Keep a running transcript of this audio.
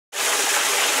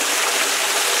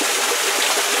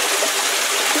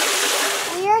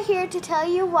here to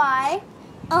tell you why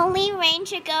only rain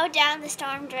should go down the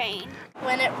storm drain.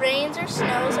 When it rains or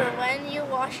snows, or when you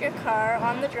wash your car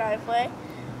on the driveway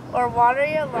or water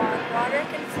your lawn, water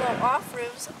can flow off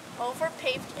roofs, over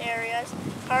paved areas,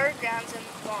 hard grounds, and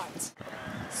lawns.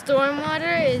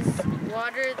 Stormwater is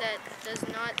water that does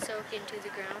not soak into the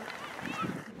ground.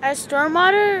 As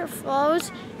stormwater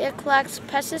flows, it collects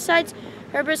pesticides,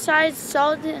 herbicides,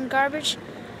 salt and garbage,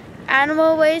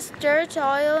 animal waste, dirt,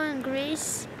 oil, and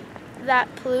grease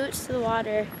that pollutes the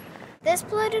water. This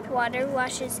polluted water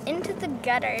washes into the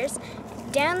gutters,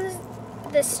 down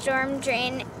the storm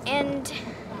drain, and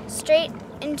straight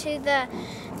into the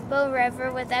Bow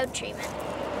River without treatment.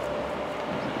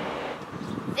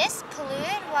 This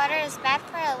polluted water is bad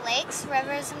for lakes,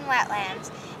 rivers, and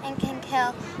wetlands, and can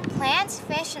kill plants,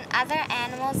 fish, and other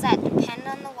animals that depend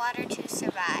on the water to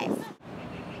survive.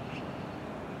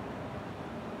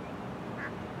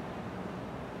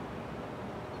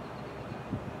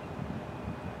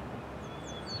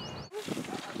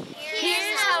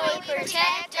 Here's how we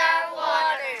protect our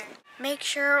water. Make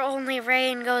sure only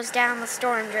rain goes down the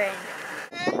storm drain.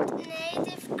 Plant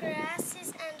native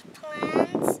grasses and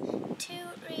plants to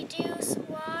reduce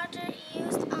water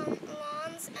used on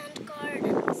lawns and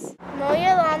gardens. Mow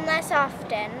your lawn less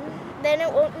often, then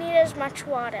it won't need as much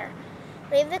water.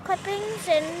 Leave the clippings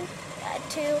in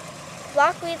to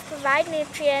block weeds, provide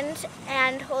nutrients,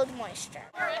 and hold moisture.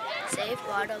 Save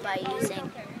water by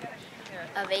using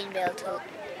a rain bill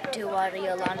to water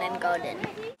your lawn and garden.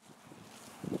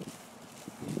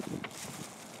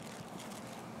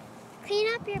 Clean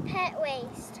up your pet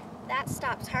waste. That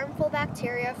stops harmful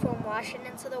bacteria from washing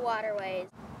into the waterways.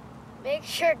 Make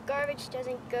sure garbage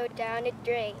doesn't go down a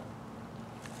drain.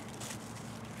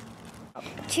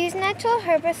 Choose natural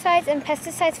herbicides and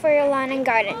pesticides for your lawn and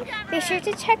garden. Be sure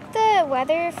to check the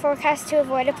weather forecast to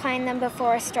avoid applying them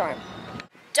before a storm.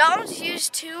 Don't use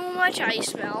too much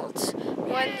ice melt.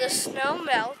 When the snow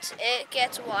melts, it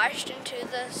gets washed into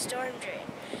the storm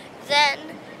drain, then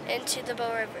into the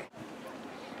Bow River.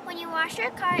 When you wash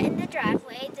your car in the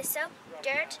driveway, the soap,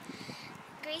 dirt,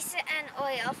 grease, and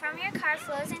oil from your car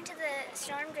flows into the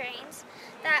storm drains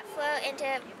that flow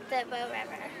into the Bow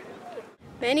River.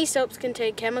 Many soaps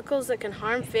contain chemicals that can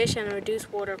harm fish and reduce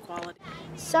water quality.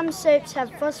 Some soaps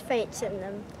have phosphates in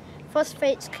them.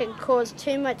 Phosphates can cause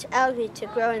too much algae to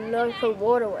grow in local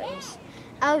waterways.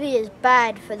 Algae is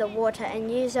bad for the water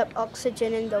and use up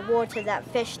oxygen in the water that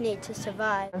fish need to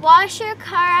survive. Wash your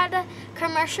car at a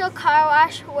commercial car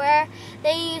wash where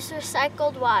they use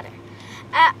recycled water.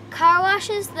 At car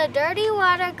washes, the dirty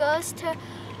water goes to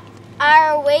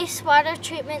our wastewater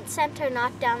treatment center,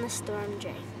 not down the storm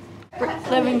drain.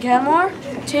 Live in Canmore,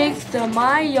 take the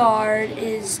My Yard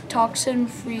is Toxin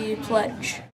Free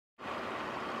pledge.